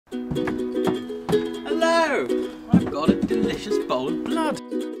go! I've got a delicious bowl of blood.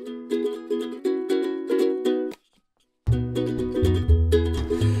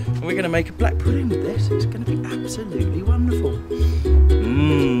 We're going to make a black pudding with this. It's going to be absolutely wonderful.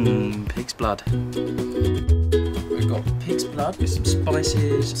 Mmm, pig's blood. We've got pig's blood with some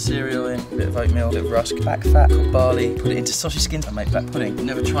spices, cereal in, a bit of oatmeal, a bit of rusk, black fat, cooked barley, put it into sausage skins and make black pudding.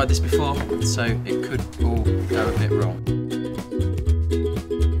 Never tried this before, so it could all go a bit wrong.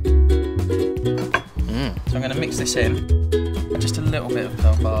 So I'm going to mix this in. Just a little bit of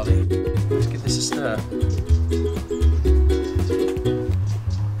cooked barley. Let's give this a stir.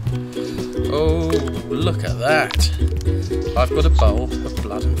 Oh, look at that. I've got a bowl of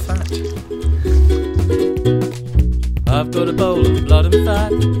blood and fat. I've got a bowl of blood and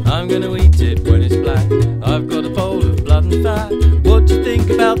fat. I'm gonna eat it when it's black. I've got a bowl of blood and fat. What do you think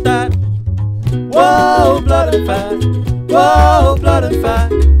about that? Whoa, blood and fat. Whoa, blood and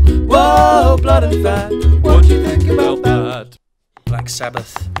fat. Whoa, blood and fat. What do you think about that? Black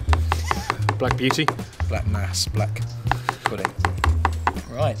Sabbath. Black Beauty. Black Mass. Black pudding.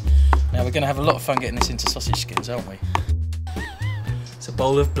 Right. Now we're going to have a lot of fun getting this into sausage skins, aren't we? It's a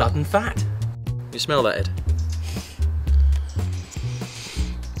bowl of blood and fat. You smell that, Ed?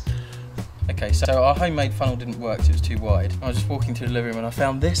 Okay, so our homemade funnel didn't work because it was too wide. I was just walking through the living room and I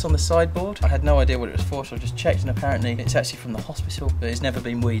found this on the sideboard. I had no idea what it was for, so I just checked, and apparently it's actually from the hospital, but it's never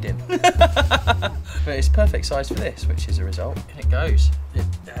been weed in. But it's perfect size for this, which is a result. In it goes. It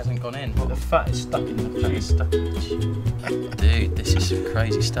hasn't gone in. But the fat is stuck in the cheese. Stuck in the cheese. Dude, this is some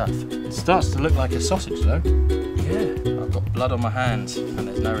crazy stuff. It starts to look like a sausage though. Yeah. I've got blood on my hands and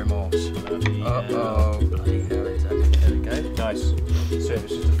there's no remorse. Bloody uh-oh, bloody hell, exactly. There we go. Nice. So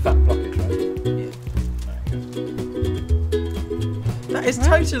it's just a fat blockage, right? Yeah. That is Right,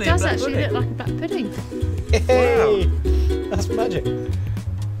 totally it does a black actually pudding. look like a black pudding. Hey! That's magic.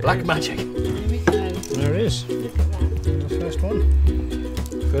 Black magic. Here we go. There it is. Look at that. The first one.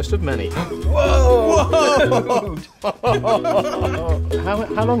 First of many. Whoa!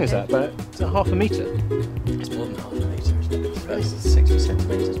 How long is that? Is that half a metre? It's more than half a metre, isn't it? It's 60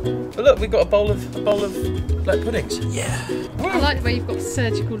 centimetres. But look, we've got a bowl of black puddings. Yeah. I like the way you've got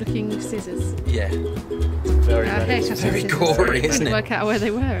surgical looking scissors. Yeah. Very, Our haircutting very scissors. gory, I isn't couldn't it? work out where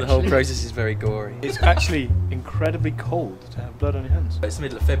they were. The whole actually. process is very gory. It's actually incredibly cold to have blood on your hands. It's the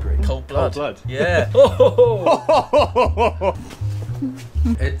middle of February. Cold blood. Cold blood. Yeah.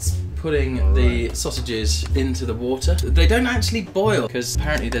 It's putting the sausages into the water. They don't actually boil because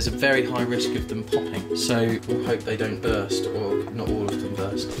apparently there's a very high risk of them popping. So we'll hope they don't burst, or not all of them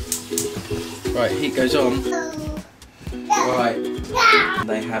burst. Right, heat goes on. Right,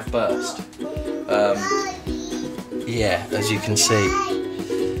 they have burst. Yeah, as you can see.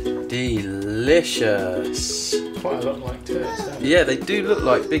 Delicious. Quite a lot like turds, don't they? Yeah, they do look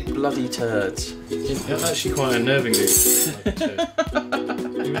like big bloody turds. They're actually quite unnervingly like turds.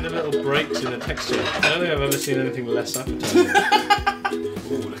 Even the little breaks in the texture. I don't think I've ever seen anything less appetizing.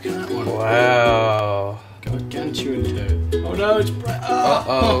 Ooh, look at that one. Wow. Gargantuan turd. Oh no, it's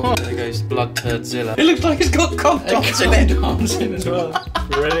Uh-oh. There goes blood turdzilla. It looks like it's got condoms in it. Condoms in as well.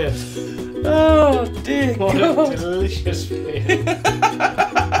 Brilliant. Oh dear What God. a delicious feel. Is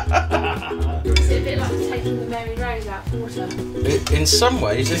it a bit like taking the Mary Rose out of water? In some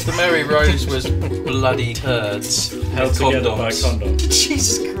ways, if the Mary Rose was bloody turds Held with together by condoms. condoms.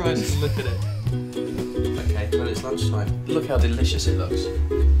 Jesus Christ, look at it. Okay, well it's lunchtime. Look how delicious it looks.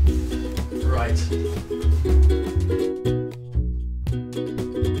 Right.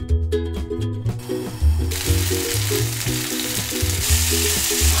 No,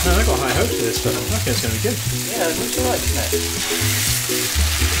 I've got high hopes for this, but I think it's going to be good. Yeah, it looks alright, doesn't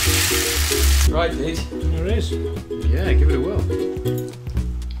it? Right, dude. There it is. Yeah, give it a whirl.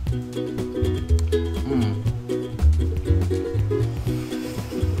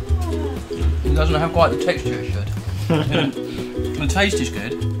 It doesn't have quite the texture it should. The taste is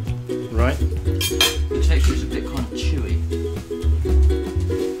good. Right. The texture is a bit kind of chewy.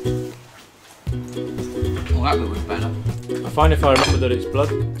 Oh, that bit was better. I find if I remember that it's blood,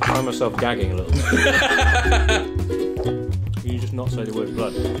 I find myself gagging a little. Can you just not say the word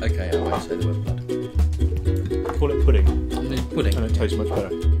blood? Okay, I won't say the word blood. Call it pudding, It's pudding. and it tastes much better.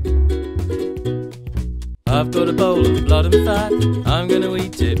 I've got a bowl of blood and fat. I'm gonna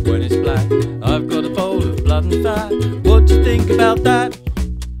eat it when it's black. I've got a bowl of blood and fat. What do you think about that?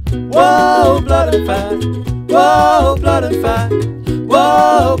 Whoa, blood and fat. Whoa, blood and fat.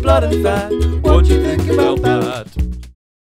 Whoa, blood and fat. What do you think about that?